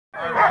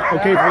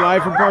Okay, for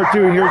live for part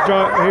 2, here's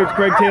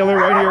Greg Taylor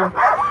right here.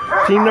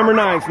 Team number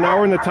 9. So now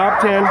we're in the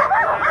top 10.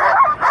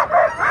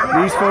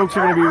 These folks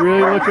are going to be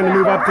really looking to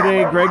move up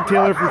today. Greg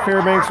Taylor from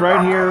Fairbanks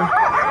right here.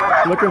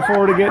 Looking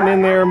forward to getting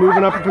in there,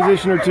 moving up a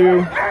position or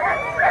 2.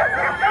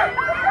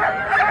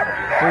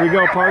 Here we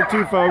go, part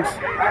 2, folks.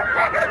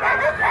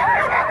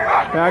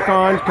 Back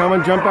on, come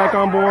on, jump back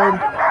on board.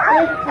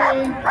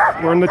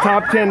 We're in the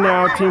top 10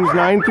 now. Teams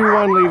 9 through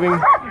 1 leaving.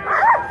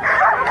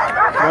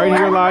 Right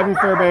here live in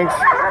Fairbanks.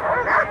 5,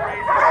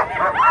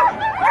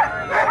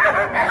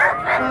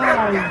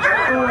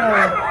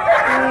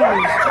 4,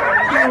 3,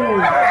 2,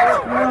 1.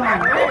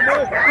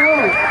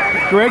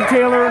 Greg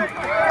Taylor,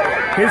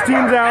 his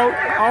team's out,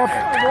 off,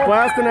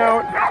 blasting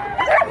out.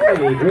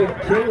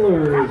 Greg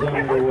Taylor is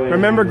on the way.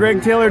 Remember,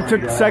 Greg Taylor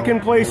took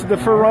 2nd place at the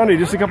Fur Ronde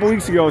just a couple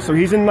weeks ago, so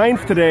he's in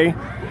 9th today.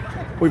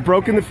 We've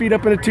broken the feed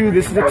up into 2.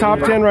 This is the top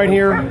 10 right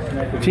here.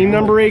 Team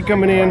number 8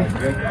 coming in.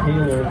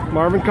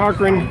 Marvin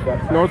Cochran,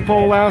 North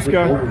Pole,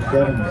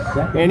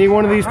 Alaska. Any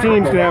one of these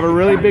teams could have a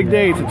really big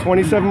day. It's a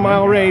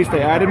 27-mile race.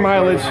 They added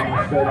mileage.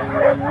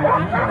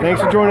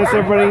 Thanks for joining us,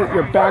 everybody.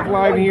 You're back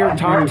live here.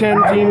 Top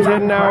 10 teams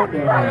heading out.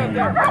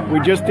 We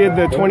just did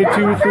the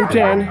 22 through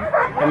 10,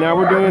 and now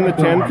we're doing the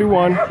 10 through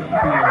 1.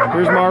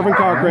 Here's Marvin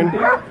Cochran.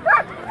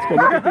 Let's go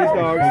look at these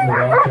dogs.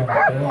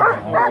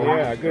 Oh,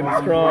 yeah, good and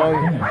strong.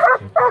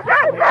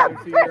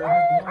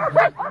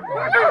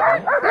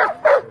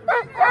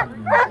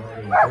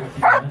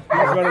 He's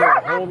running a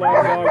whole lot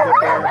of dogs up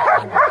there.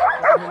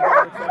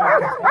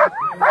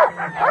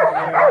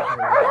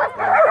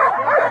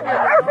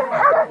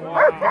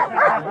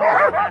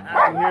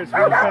 And here's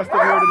real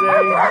festive here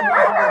today.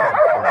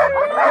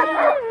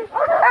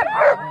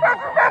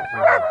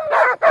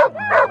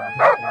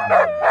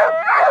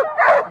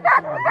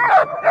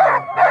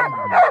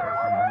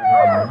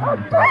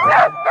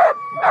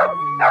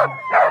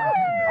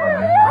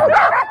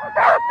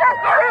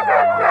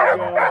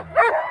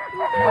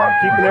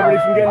 Keeping everybody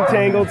from getting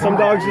tangled. Some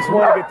dogs just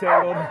want to get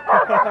tangled. All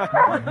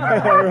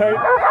right.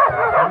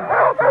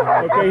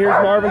 Okay, here's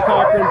Marvin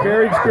Cochran,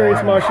 very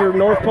experienced musher,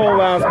 North Pole,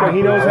 Alaska.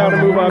 He knows how to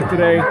move up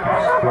today.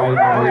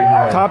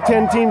 Top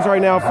 10 teams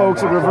right now,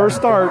 folks, at reverse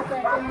start.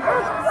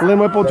 Lynn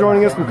Whipple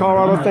joining us from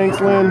Colorado. Thanks,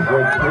 Lynn.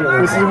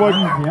 This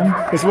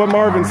is what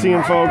Marvin's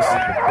seeing, folks.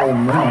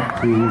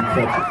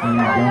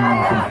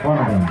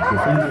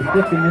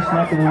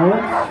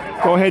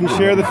 Go ahead and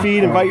share the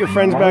feed. Invite your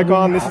friends back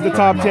on. This is the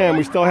top 10.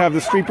 We still have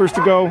the streepers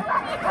to go.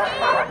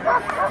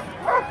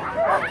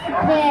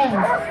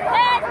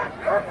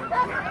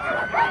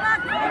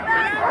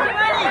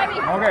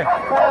 Okay.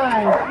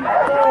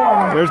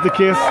 5, 4. There's the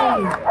kiss. 3,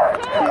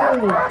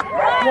 2,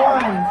 1.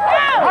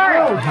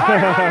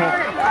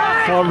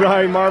 All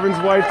right, Marvin's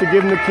wife to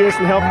give him the kiss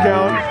and help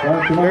count.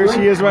 There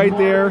she is right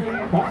there.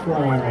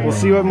 We'll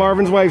see what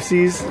Marvin's wife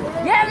sees.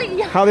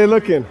 How they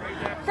looking?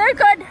 They're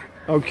good.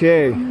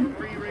 Okay.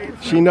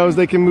 She knows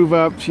they can move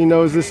up. She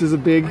knows this is a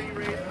big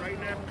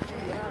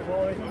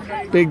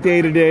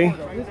day today.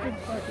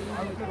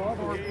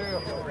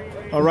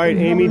 All right,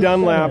 Amy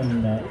Dunlap.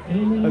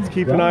 Let's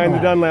keep an eye on the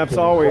Dunlaps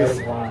always.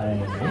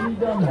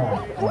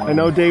 I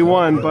know day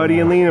 1, Buddy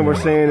and Lena were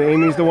saying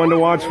Amy's the one to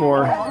watch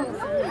for.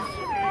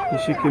 And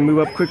she can move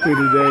up quickly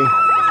today.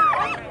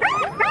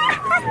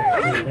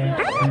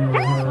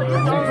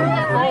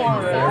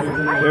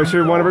 There's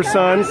one of her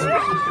sons,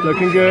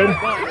 looking good.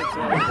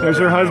 There's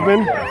her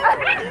husband,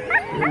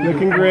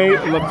 looking great.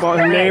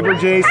 Her neighbor,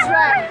 Jace,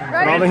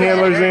 and all the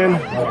handlers in.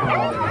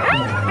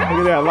 Look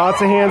at that,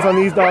 lots of hands on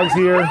these dogs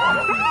here.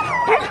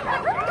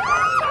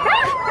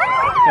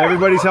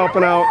 Everybody's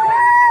helping out.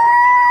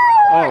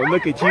 Oh,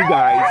 look at you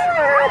guys.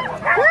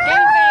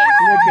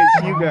 Look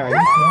at you guys.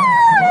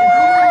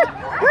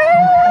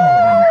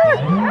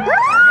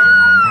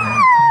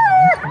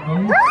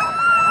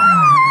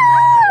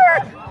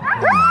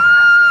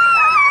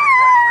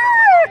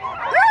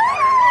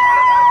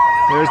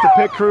 There's the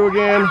pit crew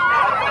again.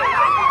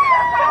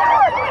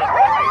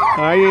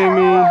 Hi,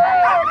 Amy.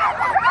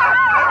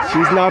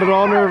 She's not at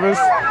all nervous.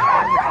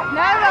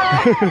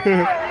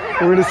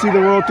 We're going to see the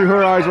world through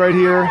her eyes right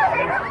here.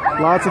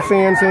 Lots of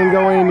fans saying,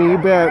 go Amy, you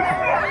bet.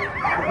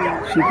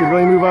 She could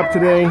really move up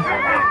today. 30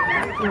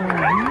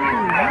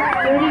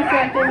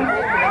 seconds.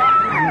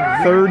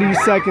 30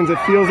 seconds. It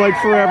feels like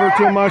forever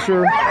to a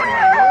musher.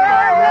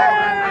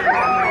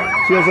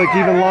 Feels like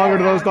even longer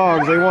to those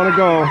dogs. They want to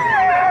go.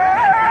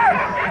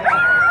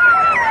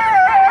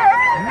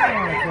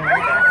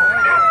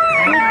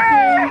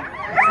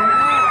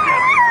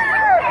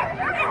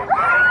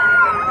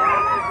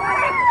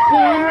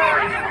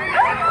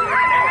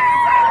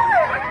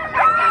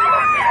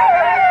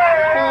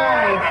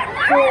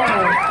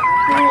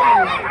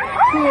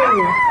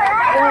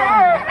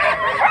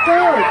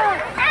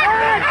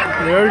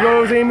 There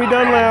goes Amy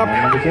Dunlap.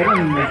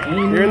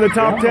 You're in the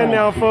top 10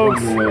 now,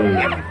 folks.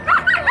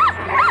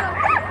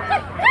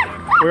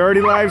 We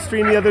already live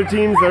streamed the other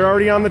teams. They're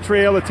already on the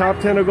trail. The top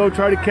 10 will go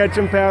try to catch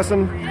them, pass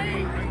them.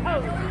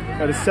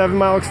 Got a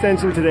 7-mile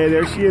extension today.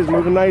 There she is,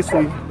 moving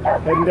nicely.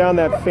 Heading down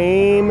that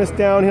famous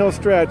downhill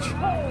stretch.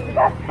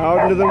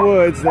 out into the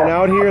woods. Then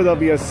out here there'll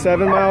be a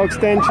 7-mile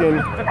extension.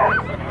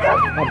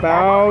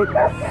 About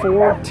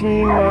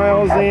 14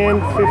 miles in,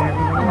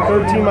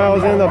 13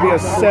 miles in, there'll be a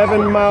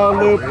 7-mile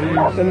loop.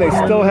 Then they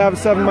still have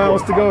 7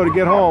 miles to go to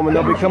get home, and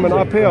they'll be coming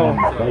uphill.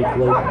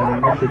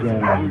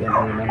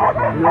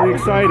 Really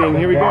exciting.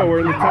 Here we go.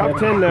 We're in the top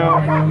 10 now.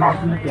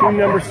 Team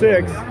number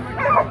 6.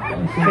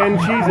 Ken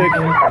Cheezick.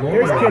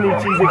 There's Kenny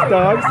Cheezick's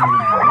dogs.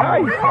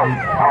 Hi.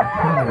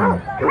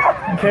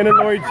 Ken and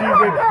Lori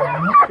Cheezick.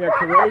 We have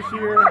Karosh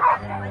here.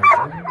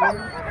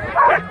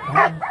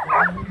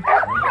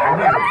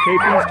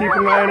 KP's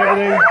keeping an eye on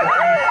everything.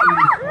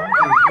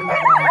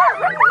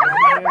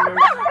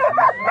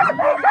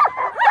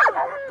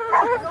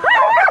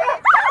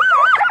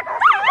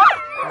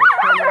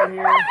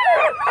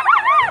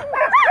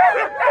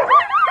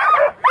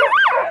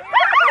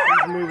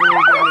 He's moving in,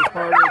 getting his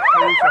partner.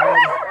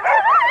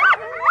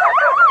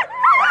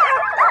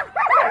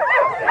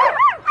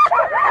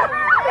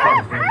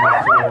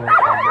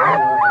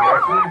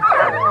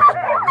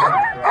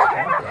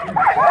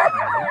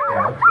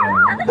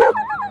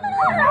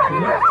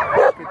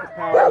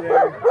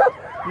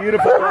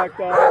 Beautiful black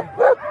dog.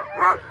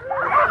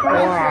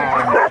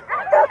 Wow.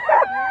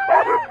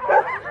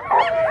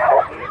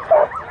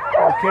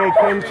 Okay,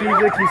 Ken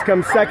Cheezick, he's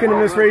come second in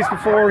this race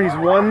before. He's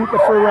won the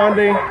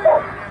Ferrande.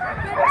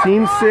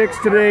 Team 6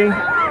 today.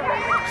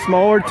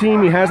 Smaller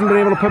team. He hasn't been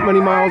able to put many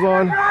miles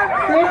on.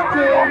 15.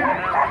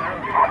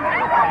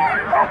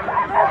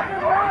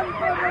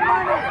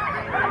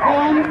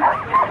 10.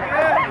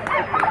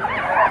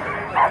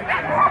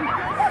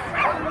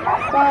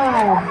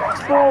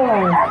 5,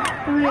 4,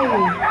 3,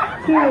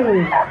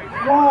 2,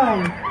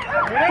 1,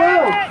 go!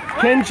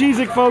 Ken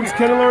Cheezick, folks.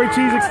 Ken and Lori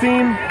Cheezick's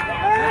team.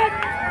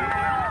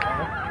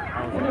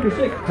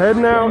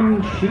 Heading out.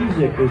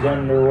 Cheezick is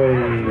underway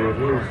with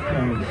his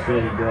 10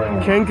 steady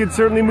dog. Ken could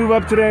certainly move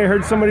up today. I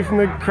heard somebody from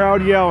the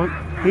crowd yell,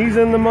 he's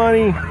in the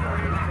money.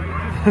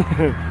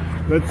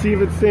 Let's see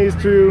if it stays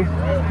true.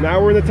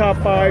 Now we're in the top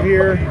 5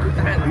 here.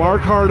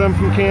 Mark Hardham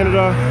from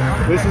Canada.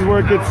 This is where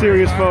it gets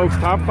serious, folks.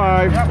 Top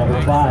 5.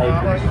 Number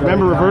 5.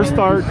 Remember, reverse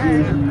start.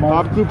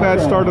 Bob Klupat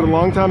started a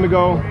long time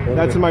ago.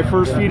 That's in my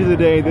first feed of the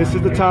day. This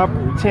is the top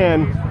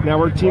 10. Now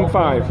we're team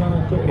 5.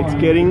 It's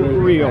getting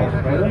real.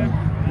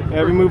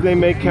 Every move they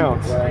make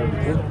counts.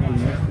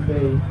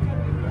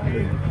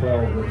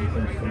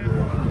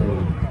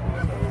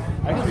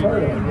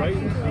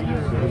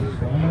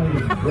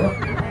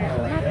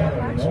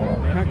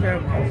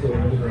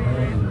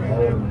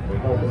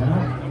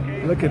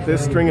 Look at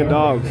this string of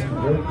dogs.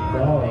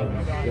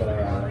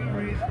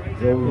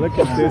 Look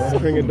at this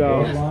string of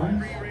dogs.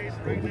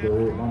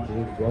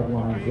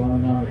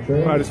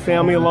 Brought his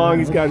family along.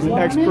 He's got his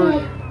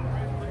expert.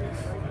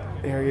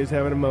 There he is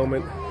having a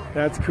moment.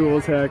 That's cool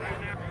as heck.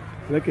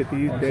 Look at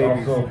these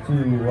babies.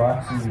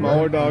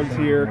 Smaller dogs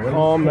here.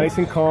 Calm, nice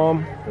and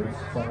calm.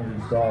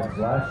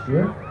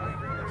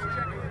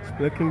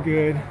 Looking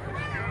good.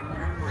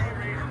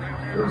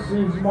 This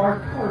is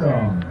Mark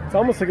Hardham. It's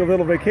almost like a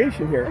little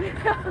vacation here.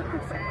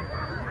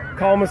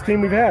 Calmest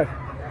team we've had.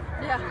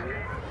 Yeah.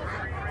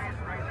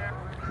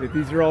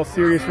 These are all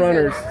serious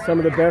runners. Some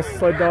of the best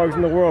sled dogs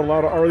in the world. A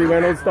lot of Arleigh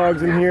Reynolds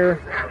dogs in here.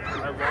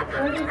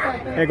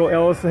 Egil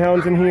Ellis the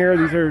hounds in here.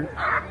 These are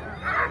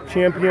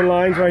champion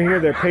lines right here.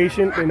 They're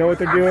patient. They know what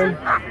they're doing.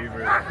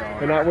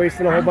 They're not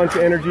wasting a whole bunch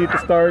of energy at the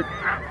start.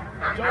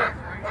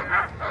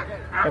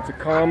 That's a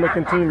calm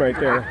looking team right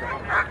there.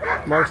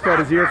 Mark's got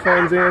his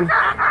earphones in.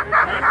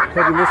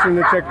 He'll be listening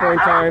to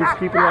checkpoint times,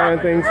 keeping an eye on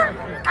things. 10.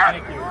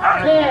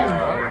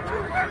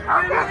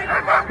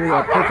 We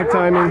got perfect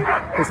timing.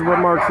 This is what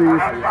Mark sees.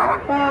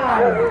 5,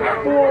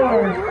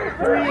 4,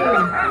 3,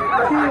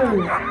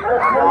 2, 1,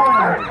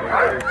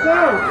 go!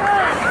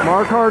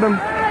 Mark Hardham.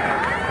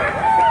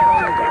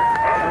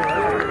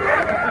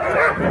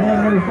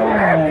 Number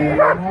 5,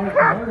 Mark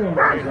Hardham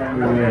is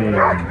underway.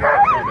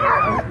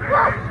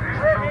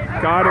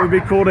 God, it would be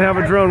cool to have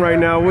a drone right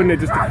now, wouldn't it?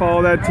 Just to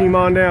follow that team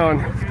on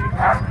down.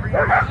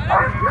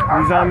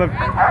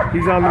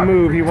 He's on the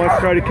move. He wants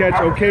to try to catch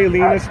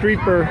Lena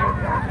Streetber.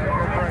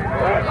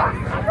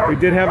 We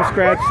did have a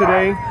scratch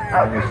today.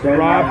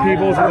 Rob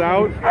Peebles is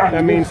out.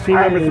 That means team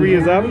number 3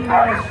 is up.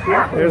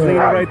 There's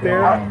Lena right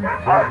there.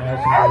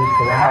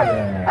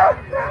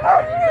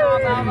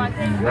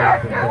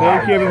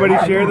 Thank you, everybody.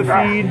 Share the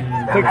feed.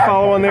 Click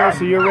follow on there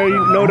so you're already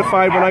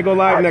notified when I go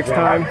live next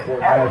time.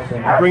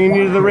 Bringing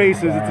you to the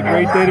races. It's a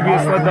great day to be a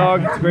sled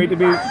dog. It's great to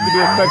be a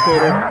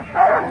spectator.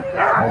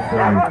 There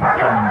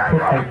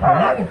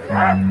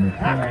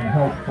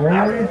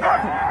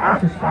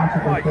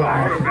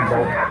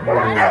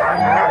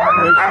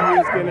she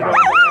is, getting it all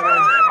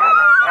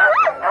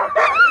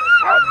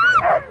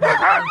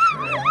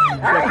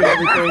checking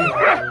everything.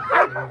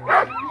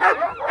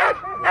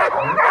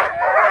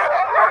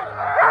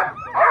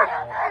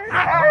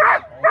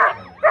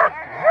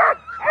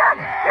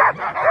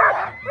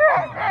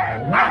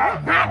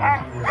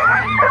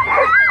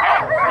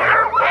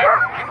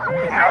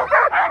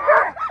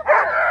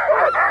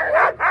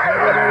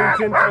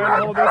 Redington trying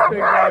to hold this big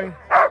guy.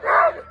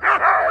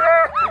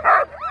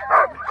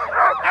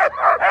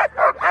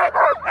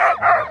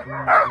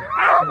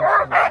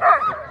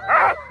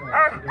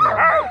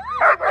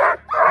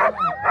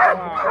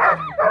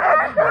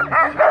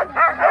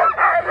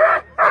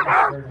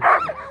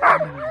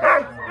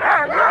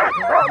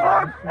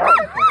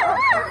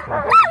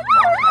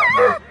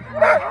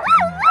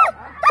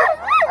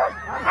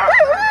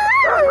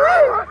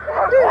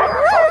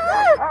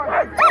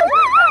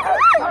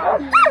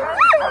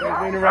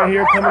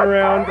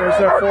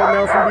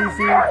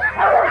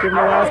 Give him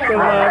the last bit of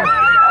love.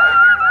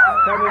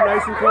 Coming in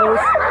nice and close.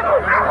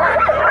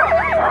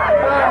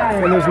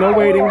 And there's no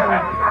waiting. 3,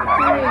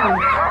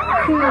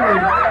 2,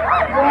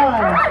 1,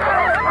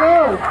 go!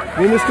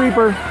 Lena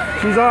Streeper,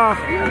 she's off.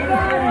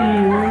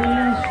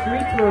 Lena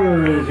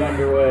Streeper is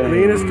underway.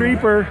 Lena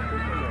Streeper.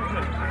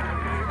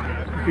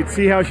 You could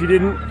see how she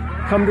didn't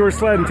come to her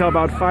sled until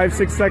about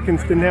 5-6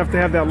 seconds. Didn't have to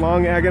have that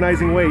long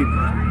agonizing wait.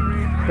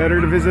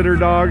 Better to visit her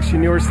dog. She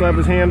knew her sled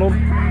was handled.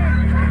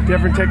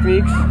 Different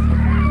techniques.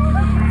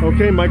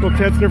 Okay, Michael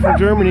Tetzner from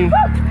Germany.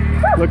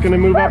 Looking to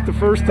move up to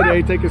first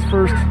today. Take his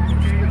first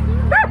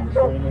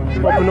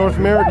Open North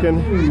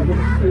American.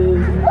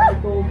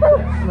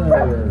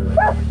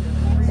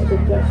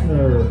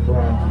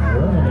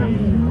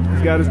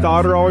 He's got his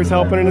daughter always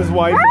helping and his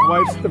wife. His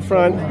wife's at the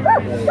front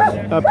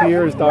up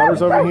here. His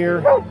daughter's over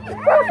here.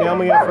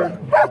 Family effort.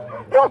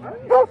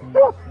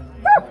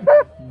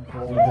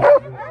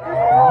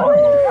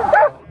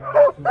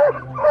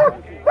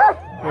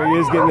 There he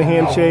is getting the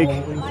handshake.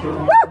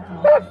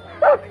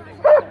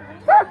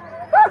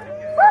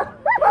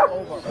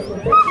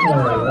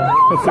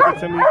 Let's look at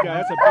some of these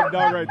guys. That's a big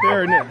dog right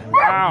there, isn't it?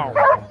 Wow.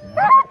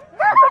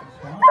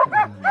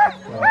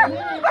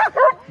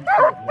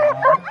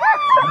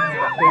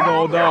 Big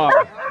old dog.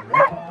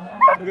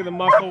 Look at the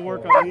muscle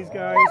work on these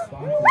guys.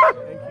 Thank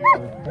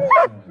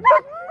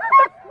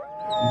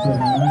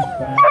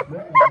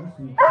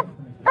you.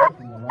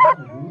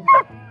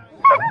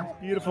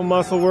 Beautiful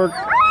muscle work,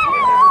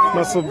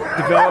 muscle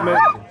development,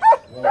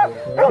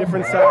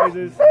 different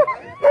sizes.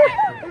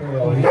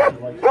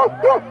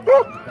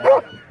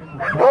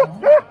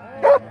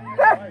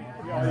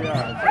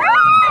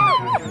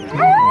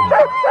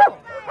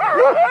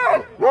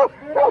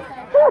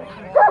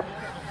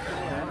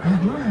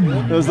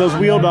 Those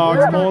wheel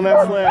dogs pulling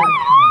that sled.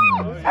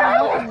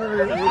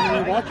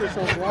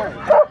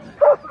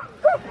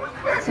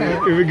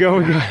 Here we go.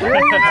 We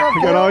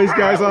got all these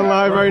guys on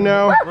live right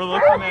now. We're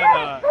looking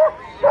at.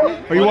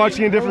 Are you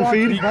watching a different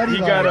feed? Buddy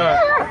got a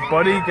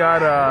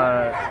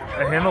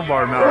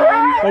handlebar mount.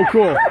 Oh,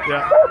 cool.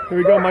 Yeah. Here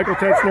we go, Michael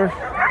Tetzner.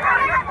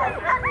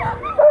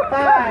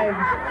 5,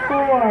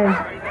 4,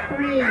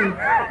 3,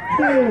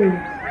 2,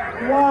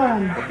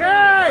 1.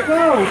 Okay.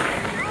 Go.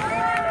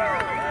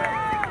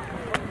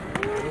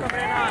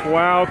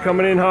 Wow,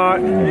 coming in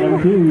hot.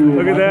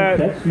 Look at that.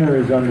 Tetzner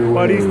is underway.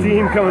 Buddy's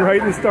team coming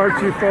right in the start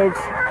to you, folks.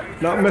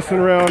 Not messing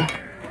around.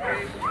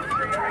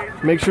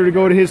 Make sure to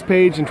go to his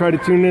page and try to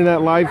tune into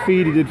that live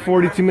feed. He did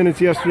 42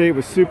 minutes yesterday. It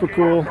was super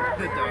cool.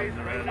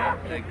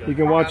 You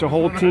can watch a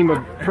whole team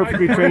of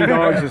perfectly trained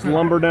dogs just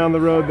lumber down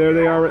the road. There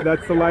they are.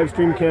 That's the live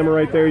stream camera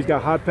right there. He's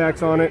got hot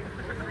packs on it.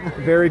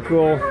 Very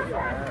cool.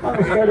 On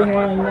the starting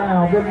line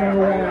now, good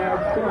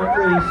number current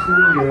race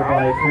leader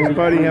by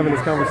Buddy having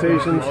his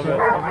conversations. This is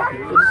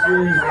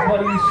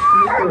Buddy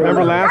Streeper.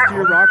 Remember last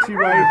year, Roxy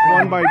Wright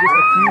won by just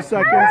a few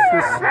seconds.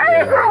 This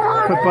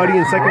put Buddy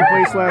in second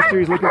place last year.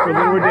 He's looking for a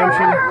little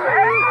redemption.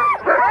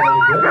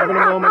 Having a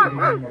moment.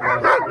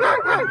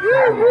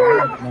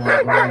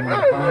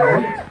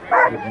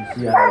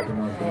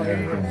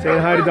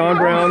 Saying hi to Don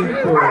Brown.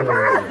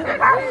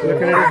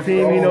 Looking at his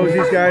team. He knows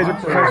these guys are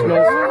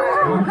professionals.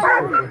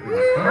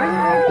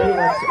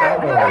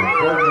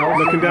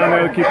 Looking down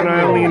there, keep an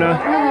eye on Lena.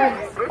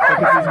 Look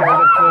at these guys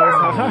up close.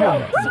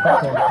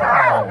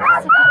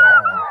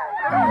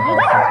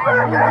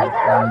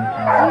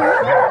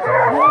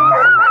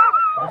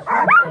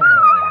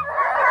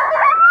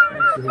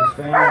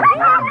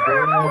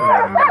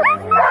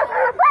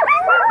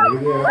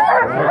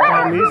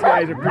 These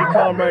guys are pretty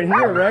calm right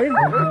here, right?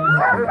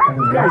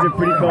 These guys are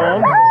pretty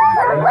calm.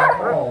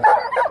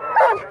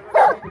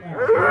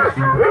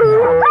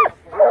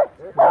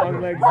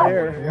 Long legs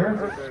there.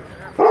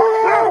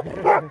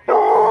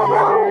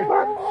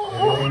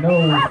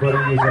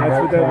 That's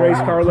what that race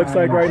car looks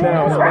like right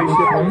now.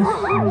 Spaceship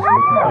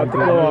about to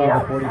blow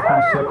off.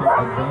 42-second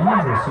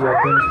advantage. We'll see how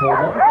things hold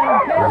up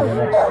over the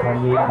next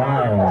 28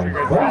 miles.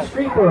 Buddy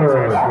Streeper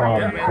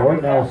from Fort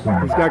Nelson.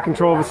 He's got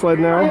control of the sled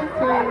now.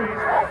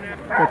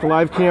 Got the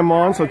live cam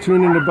on, so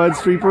tune into Bud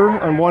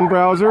Streeper on one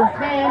browser.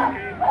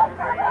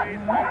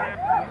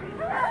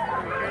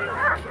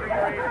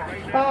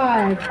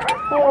 5,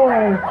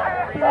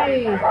 4,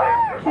 3,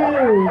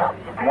 2,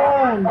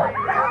 1,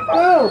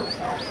 go!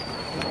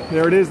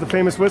 There it is, the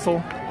famous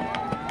whistle.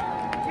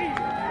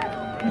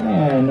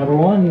 And number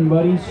 1,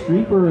 Buddy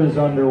Streeper is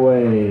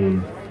underway.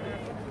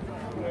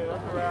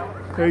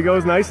 There he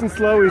goes, nice and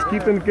slow. He's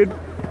keeping good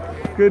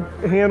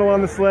handle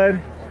on the sled.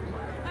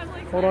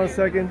 Hold on a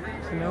second.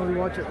 So now we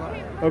watch it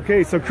live.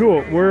 Okay, so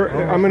cool.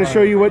 I'm going to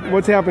show you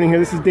what's happening here.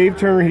 This is Dave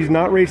Turner. He's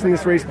not racing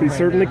this race, but he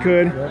certainly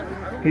could.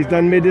 He's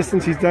done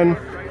mid-distance. He's done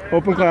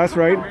open class,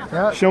 right?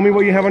 Yeah. Show me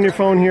what you have on your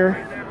phone here.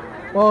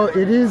 Well,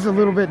 it is a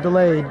little bit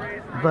delayed,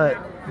 but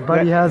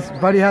Buddy has a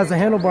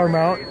handlebar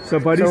mount. So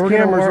Buddy's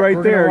camera's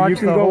right there. You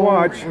can go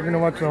watch. We're going to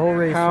watch the whole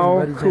race.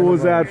 How cool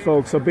is that,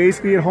 folks? So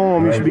basically at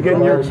home, you should be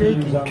getting your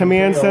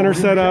command center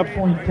set up.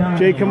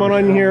 Jake, come on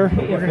in here.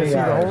 We're going to see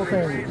the whole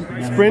thing.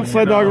 sprint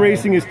sled dog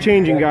racing is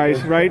changing,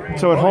 guys, right?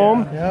 So at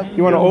home,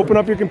 you want to open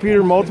up your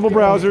computer, multiple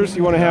browsers.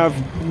 You want to have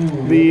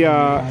the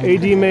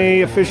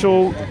ADMA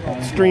official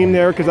stream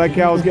there because that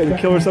gal is getting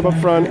killer stuff up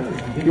front.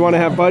 You want to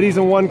have buddies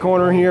in one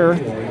corner here,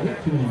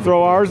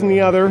 throw ours in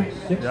the other,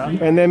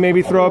 and then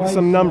maybe throw up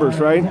some numbers,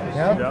 right?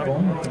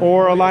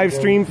 Or a live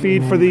stream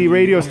feed for the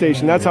radio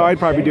station. That's how I'd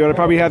probably do it. I'd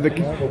probably have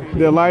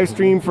the live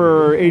stream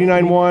for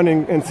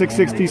 89.1 and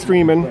 660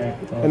 streaming,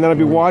 and then I'd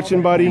be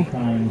watching buddy.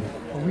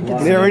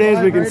 There it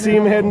is. We can see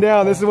him heading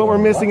down. This is what we're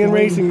missing in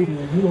racing.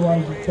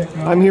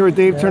 I'm here with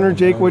Dave Turner,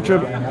 Jake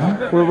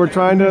Wittrup. We're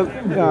trying to,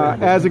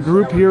 as a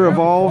group here,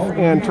 evolve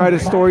and try to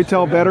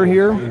storytell better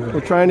here.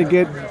 We're trying to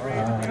get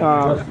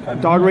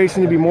dog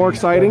racing to be more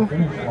exciting,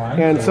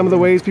 and some of the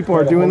ways people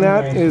are doing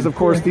that is, of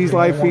course, these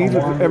live feeds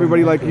with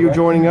everybody like you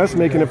joining us,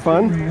 making it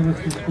fun,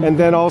 and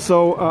then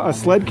also a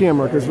sled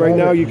camera, because right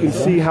now you can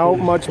see how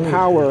much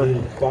power.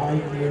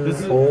 This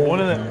is one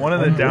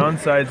of the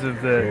downsides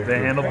of the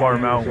handlebar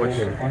mount, which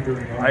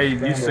I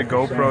used to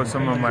GoPro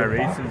some of my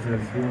races.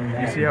 Is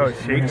you see how it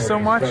shakes so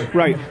much,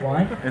 right?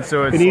 And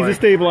so it needs a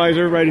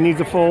stabilizer, right? It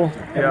needs a full.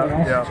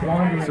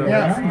 So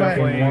that's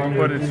definitely.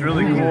 But it's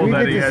really cool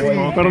that he has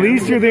both. But at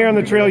least you're there on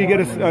the trail. You get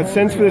a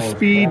sense for the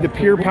speed, the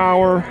pure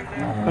power.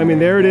 I mean,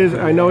 there it is.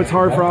 I know it's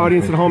hard for our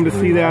audience at home to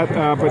see that,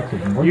 but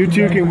you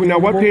too can. Now,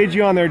 what page are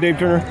you on there, Dave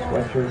Turner?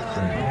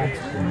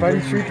 Buddy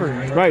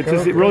Streeper. Right,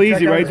 it's real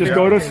easy, right? Just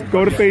go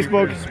to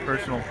Facebook. His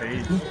personal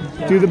page.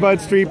 Do the Bud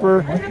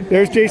Streeper.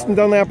 There's Jason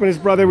Dunlap and his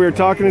brother. We were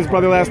talking to his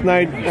brother last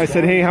night. I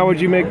said, hey, how would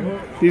you make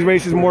these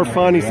races more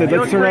fun? He said,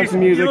 let's turn on some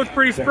music. You look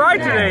pretty spry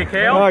today,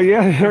 Kale. Oh,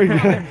 yeah, there we go.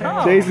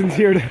 Jason's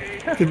here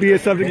to be a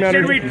subject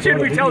matter. Should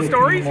we tell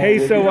stories?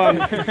 Hey, so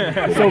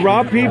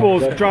Rob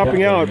Peebles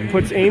dropping out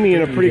puts Amy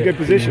in a pretty good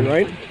position,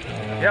 right?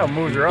 Yeah,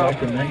 moves her up.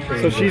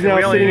 So she's now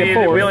sitting at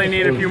 4. We only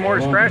need a few more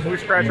to scratch. We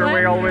scratch our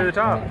way all the way to the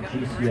top.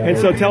 And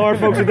so tell our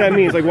folks what that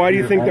means. Like, why do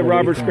you think that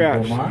Robert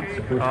scratched?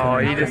 Oh,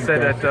 he just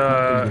said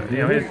that,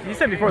 he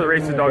said before the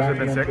race the dogs have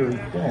been sick.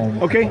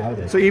 Okay,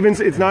 so even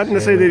it's not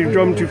necessarily that he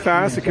drove them too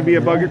fast. It could be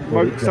a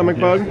stomach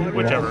bug.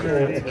 Whichever.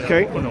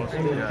 Okay.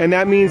 And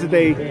that means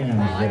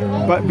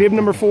that but bib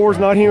number 4 is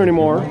not here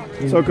anymore.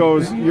 So it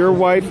goes your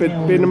wife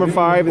at bib number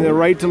 5 and then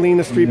right to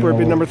Lena Streeper at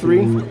bib number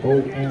 3.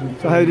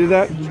 So how do you do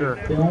that? Sure.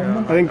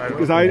 I think,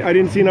 because I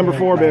didn't see number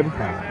 4, bib.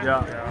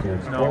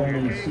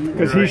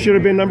 Because he should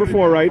have been number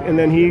 4, right? And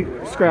then he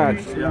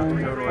scratched.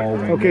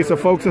 Okay, so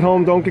folks at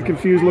home, don't get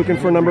confused looking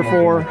for number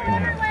 4.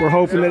 We're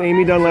hoping that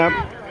Amy Dunlap.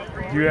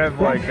 Do you have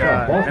like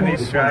any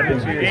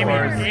strategy as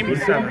far as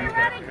Amy's 7.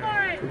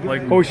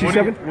 Like, oh, she's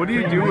 7? What do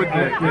you do with the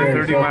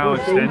 30-mile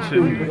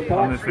extension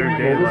on the 3rd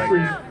day? Like,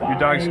 your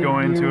dogs go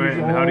into it,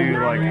 and how do you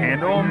like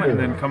handle them, and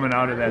then coming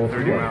out of that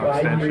 30-mile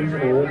extension?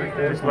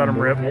 Just let them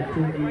rip.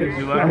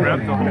 You let them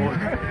rip the whole.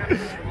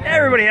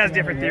 Everybody has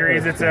different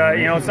theories. It's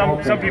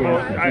some people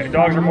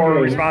dogs are more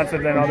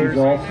responsive than others.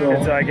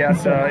 It's I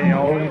guess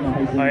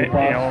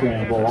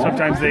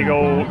sometimes they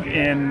go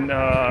in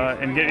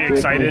and get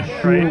excited,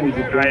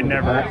 right?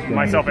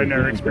 I had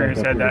never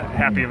experienced had that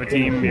happy of a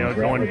team,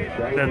 going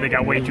that they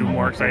got way too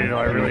more excited.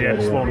 I really had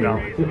to slow them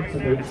down.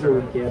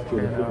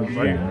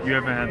 You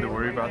haven't had to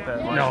worry about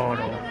that much? No.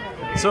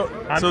 So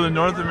the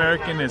North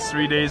American is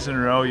 3 days in a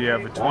row. You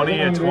have a 20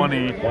 and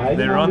 20.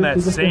 They run that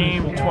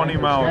same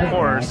 20-mile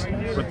course,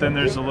 but then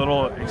there's a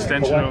little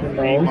extension of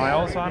 8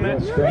 miles on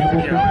it.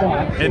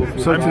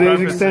 So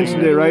today's extension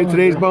day, right?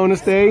 Today's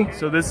bonus day.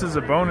 So this is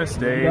a bonus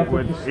day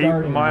with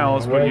 8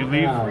 miles, but you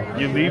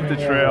leave the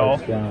trail.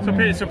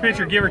 So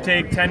picture, give or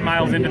take 10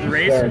 miles into the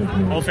race, all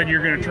of a sudden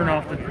you're going to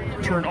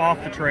turn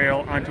off the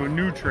trail onto a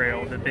new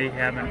trail that they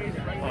haven't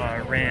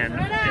ran in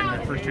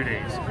the first 2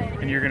 days,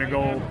 and you're going to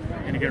go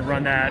and you're going to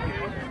run that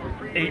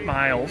 8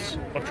 miles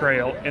of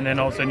trail, and then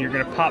all of a sudden you're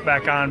going to pop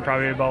back on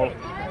probably about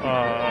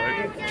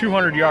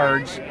 200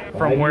 yards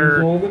from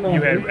where you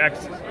had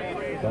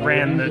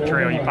ran the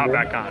trail. You pop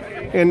back on.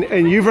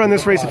 And you've run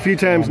this race a few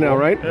times now,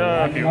 right?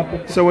 A few.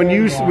 So when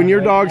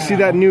your dogs see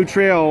that new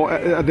trail,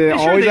 they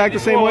always act the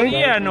same way?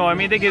 Yeah, no. I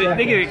mean, they get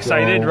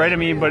excited, right? I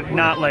mean, but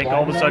not like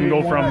all of a sudden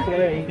go from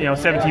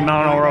 17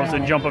 mile an hour all of a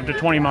sudden jump up to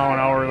 20 mile an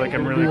hour. Like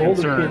I'm really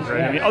concerned,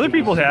 right? I mean, other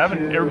people have,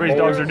 and everybody's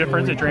dogs are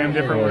different. They train them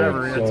different,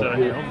 whatever. It's but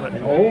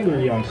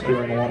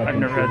I've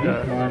never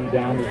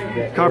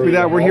had. Copy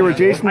that. We're here with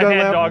Jason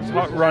Dunlap. I've had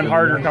dogs run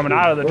harder coming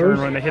out of the turn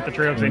when they hit the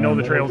trail because they know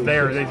the trail's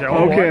there. They say,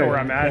 "Oh, I know where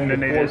I'm at," and then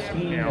they just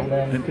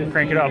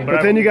crank it up.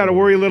 But then you got to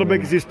worry a little bit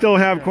because you still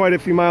have quite a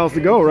few miles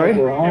to go, right?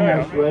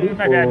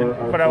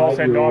 But I've also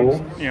had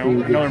dogs,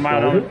 another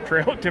mile down the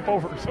trail tip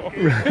over. So.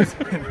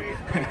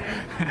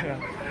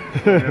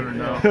 You never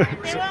know.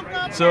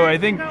 So I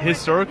think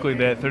historically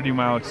that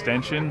 30-mile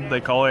extension, they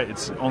call it,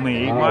 it's only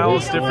 8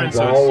 miles different,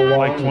 so it's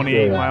like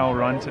 28-mile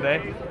run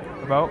today,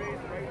 about.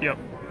 Yep.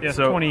 Yeah,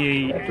 so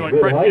 28.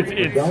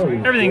 It's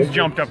everything's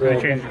jumped up and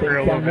they changed the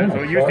trail a little bit.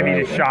 So it used to be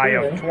just shy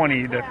of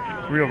 20, the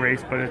real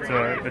race, but it's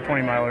the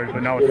 20 milers.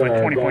 But now it's like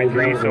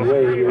 20.3. So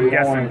I'm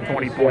guessing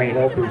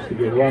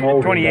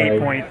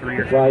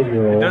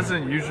 28.3. It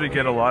doesn't usually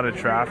get a lot of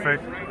traffic.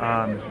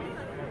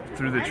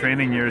 through the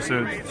training year,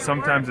 so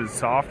sometimes it's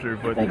softer.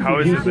 But Thank how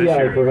you, is it this GCI,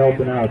 year? for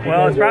helping out.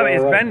 Well,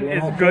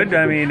 it's good.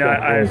 I mean,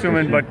 I'm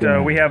assuming, but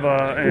we have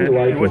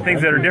with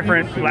things that are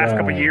different last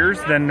couple of years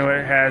than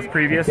it has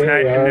previous. And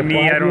to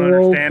me, I don't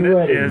understand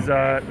it. Is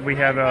we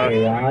have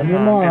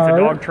it's a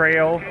dog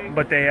trail,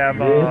 but they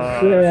have a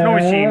snow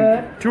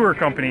machine tour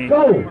company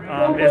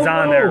is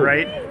on there,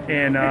 right?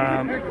 And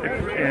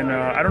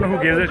I don't know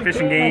who gives it, Fish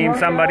and Game,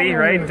 somebody,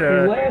 right? Which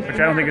I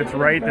don't think it's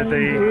right that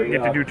they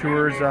get to do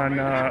tours on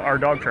our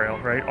dog trail,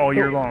 right, all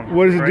year long.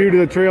 What does it do to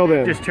the trail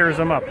then? Just tears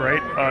them up,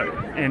 right?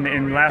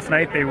 And last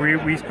night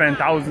we spent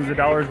thousands of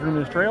dollars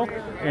grooming this trail,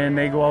 and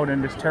they go out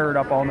and just tear it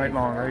up all night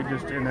long, right?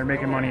 And they're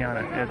making money on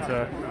it. It's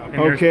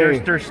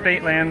and there's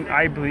state land.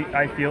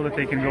 I feel that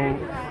they can go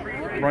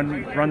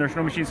run their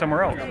snow machine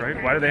somewhere else,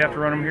 right? Why do they have to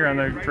run them here on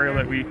the trail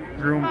that we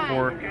groom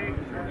for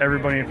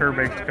everybody in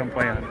Fairbanks to come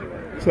play on?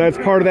 So that's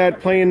part of that,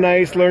 playing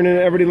nice,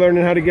 everybody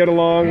learning how to get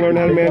along, learning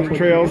how to manage the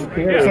trails.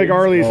 Looks like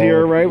Arleigh's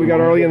here, right? We got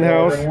Arleigh in the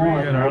house. We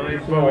got Arleigh,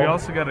 but we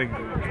also got a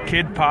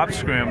kid pop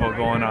scramble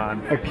going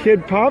on. A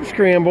kid pop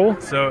scramble?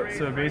 So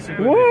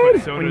basically, what? They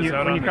put sodas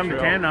out when on you come the to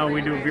trail. Tanana,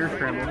 we do a beer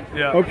scramble.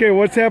 Yeah. Okay,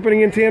 what's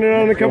happening in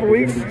Tanana in a couple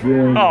weeks?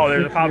 Oh,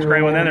 there's a pop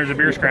scramble, and then there's a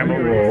beer scramble.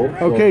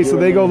 Okay, so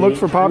they go look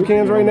for pop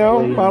cans right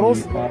now,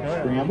 bottles?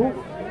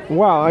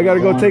 Wow, I got to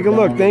go take a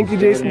look. Thank you,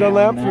 Jason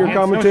Dunlap, for your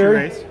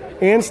commentary.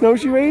 And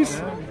snowshoe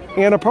race?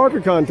 And a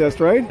Parker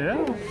contest, right?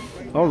 Yeah.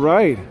 All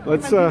right,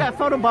 let's.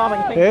 photo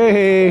bombing thing.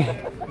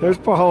 Hey, there's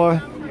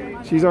Paula.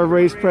 She's our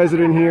race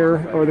president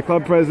here, or the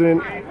club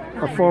president,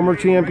 a former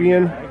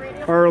champion,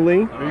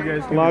 Arleigh.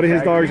 A lot of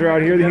his dogs are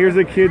out here. Here's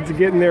the kids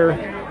getting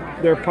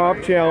their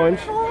pop challenge.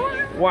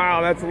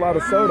 Wow, that's a lot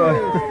of soda.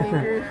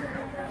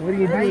 What do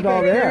you do with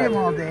all that?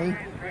 all day.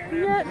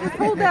 Yeah, just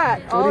hold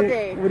that all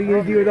day. What are you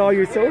gonna do with all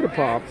your soda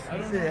pops?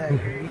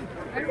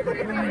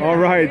 All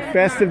right,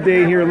 festive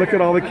day here. Look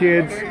at all the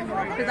kids.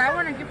 Because I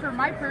want to give her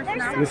my purse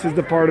now. This is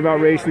the part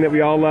about racing that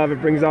we all love. It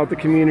brings out the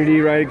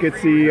community, right? It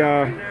gets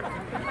the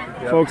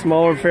folks from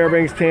all over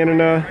Fairbanks,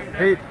 Tanana.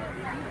 Hey.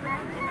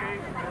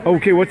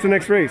 Okay, what's the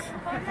next race?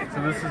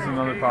 So this is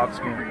another pop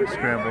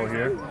scramble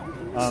here.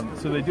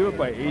 So they do it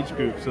by age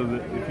group. So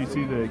that if you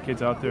see the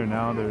kids out there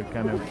now, they're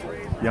kind of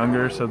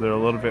younger, so they're a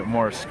little bit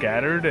more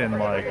scattered and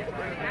like,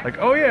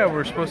 oh yeah,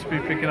 we're supposed to be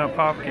picking up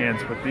pop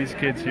cans, but these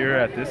kids here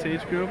at this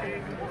age group,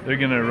 they're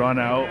gonna run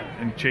out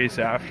and chase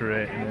after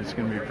it, and it's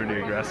gonna be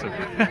pretty aggressive.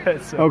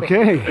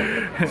 Okay,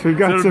 so we've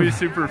got it'll some. be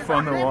super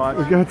fun to watch.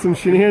 We've got some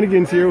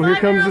shenanigans here. Here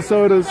comes the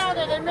sodas.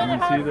 And you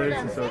see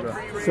there's the soda.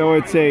 So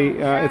it's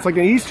like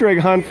an Easter egg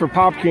hunt for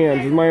pop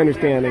cans, is my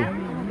understanding.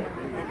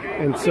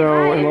 And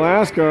so in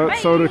Alaska,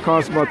 soda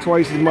costs about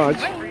twice as much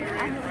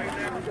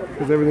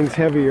because everything's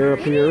heavier up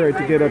here, right?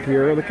 To get up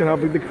here. Look at how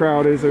big the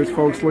crowd is. There's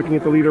folks looking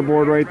at the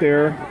leaderboard right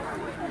there,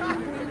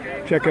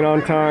 checking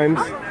on times.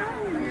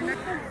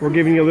 We're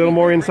giving you a little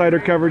more insider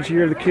coverage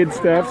here of the kids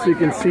stuff, so you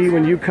can see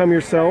when you come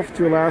yourself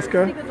to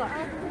Alaska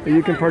that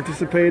you can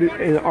participate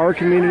in our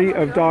community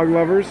of dog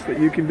lovers, that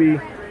you can be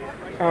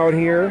out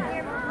here.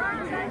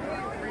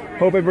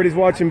 Hope everybody's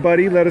watching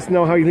Buddy. Let us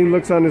know how he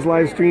looks on his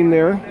live stream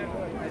there.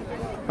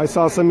 I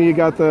saw some of you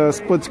got the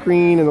split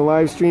screen and the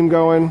live stream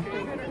going.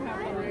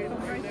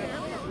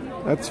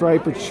 That's right,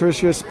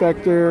 Patricia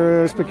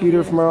Spectator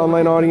from our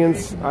online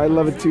audience. I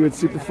love it too. It's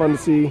super fun to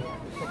see.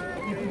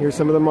 Here's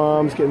some of the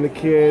moms getting the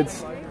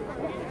kids.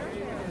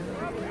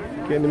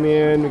 Getting them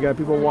in. We got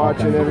people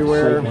watching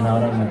everywhere.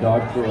 Out on the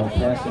dog trail,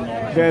 passing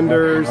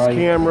vendors,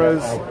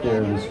 cameras. Out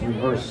there. This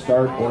reverse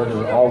start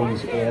order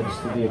always adds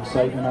to the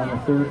excitement on the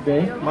third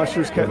day.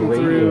 Mushers The cutting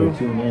radio,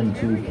 through. tune in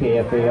to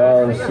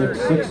KFAR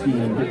 660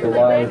 and get the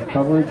live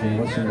coverage and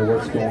listen to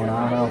what's going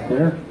on out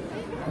there.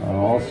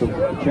 Also,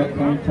 the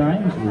checkpoint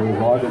times, we're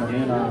logging them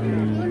in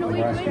on the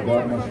Alaska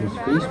Dog Mushers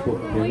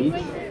Facebook page,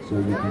 so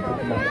you can pick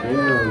them up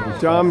there. Or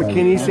just John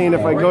McKinney saying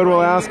if I go to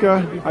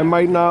Alaska, I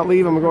might not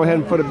leave. I'm going to go ahead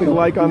and put a big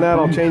like on that.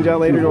 I'll change that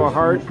later to a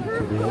heart.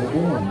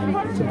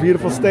 It's a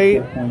beautiful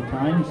state.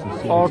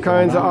 All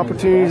kinds of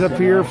opportunities up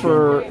here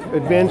for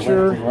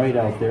adventure, Right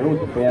out there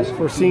with the fast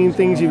for seeing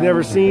things you've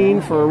never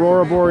seen, for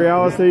Aurora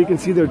Borealis. There you can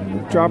see they're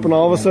dropping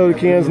all the soda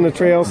cans in the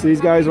trail, so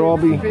these guys will all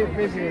be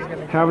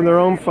having their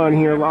own fun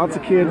here. Lots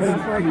of kids.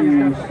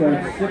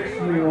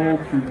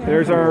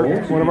 There's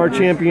one of our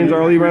champions,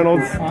 Arleigh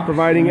Reynolds,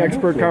 providing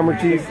expert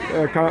commentary.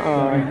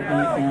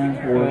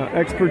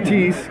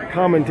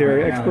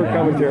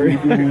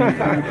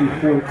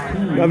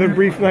 Another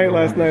brief night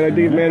last night. I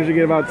did manage to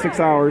get about 6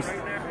 hours.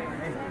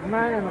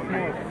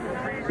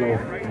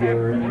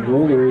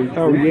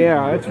 Oh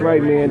yeah, that's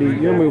right, Mandy.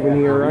 You're moving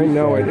here. I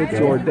know it. It's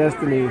your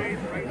destiny.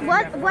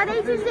 What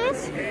age is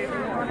this?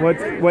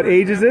 What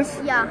age is this?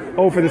 Yeah.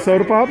 Oh, for the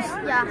soda pops?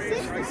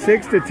 Yeah.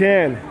 6 to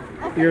 10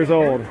 years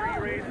old.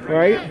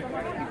 Right?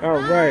 All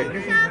right.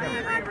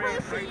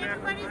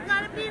 Everybody's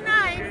got to be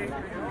nice.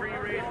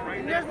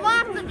 And there's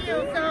lots of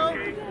you, so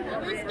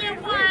at least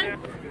get one.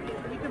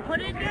 You can put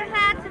it in your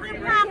hats and your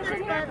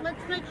pockets, but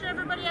let's make sure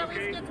everybody at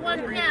least gets one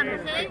can,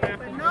 okay?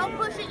 No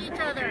pushing each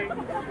other.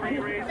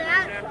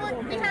 That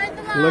foot behind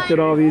the line. Look at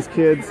all these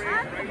kids.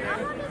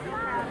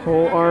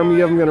 Whole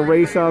army of them going to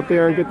race out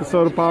there and get the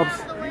soda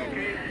pops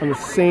on the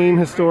same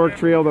historic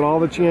trail that all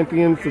the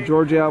champions, the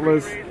George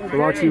Atlas, the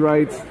Roxy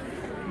Wrights,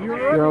 the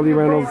Arleigh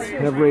Reynolds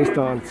have raced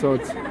on. So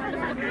it's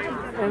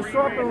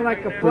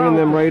bringing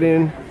them right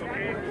in.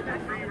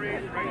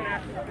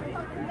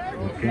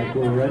 Looks like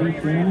we're ready,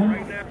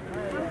 Shannon.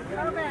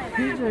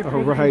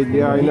 All right,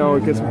 yeah, I know.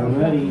 It gets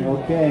ready,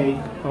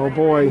 okay. Oh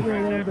boy.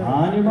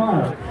 On your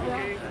mark.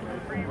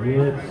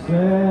 Get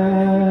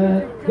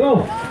set,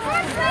 go.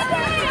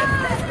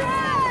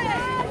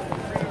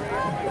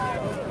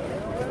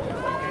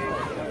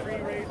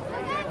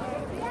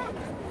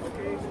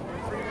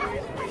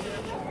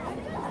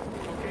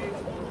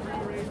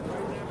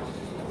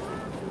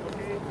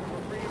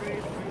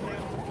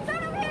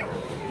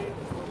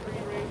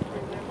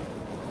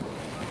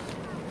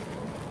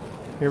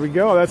 Here we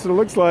go. That's what it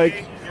looks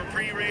like. We're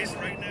pre-race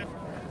right now.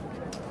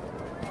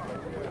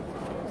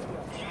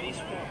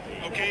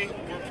 Okay.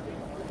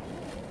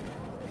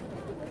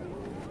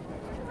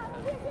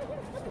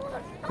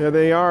 There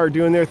they are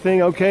doing their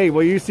thing. Okay,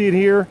 well you see it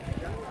here.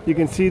 You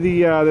can see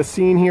the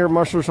scene here at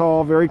Mushers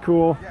Hall. Very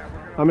cool.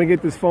 I'm gonna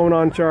get this phone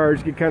on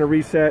charge, get kind of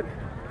reset,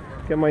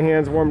 get my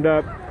hands warmed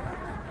up.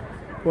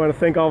 I want to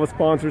thank all the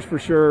sponsors for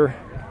sure.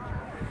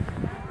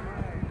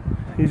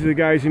 These are the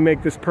guys who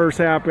make this purse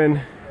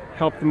happen,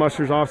 help the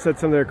Mushers offset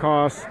some of their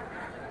costs.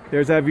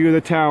 There's that view of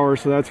the tower,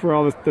 so that's where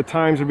all the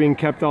times are being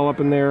kept all up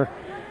in there,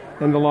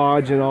 and the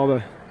lodge and all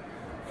the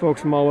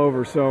folks from all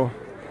over. So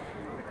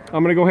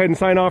I'm gonna go ahead and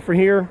sign off for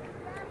here.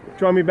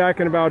 Join me back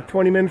in about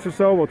 20 minutes or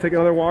so. We'll take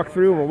another walk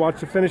through and we'll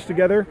watch the finish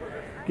together,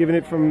 giving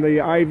it from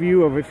the eye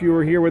view of if you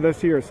were here with us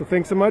here. So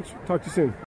thanks so much. Talk to you soon.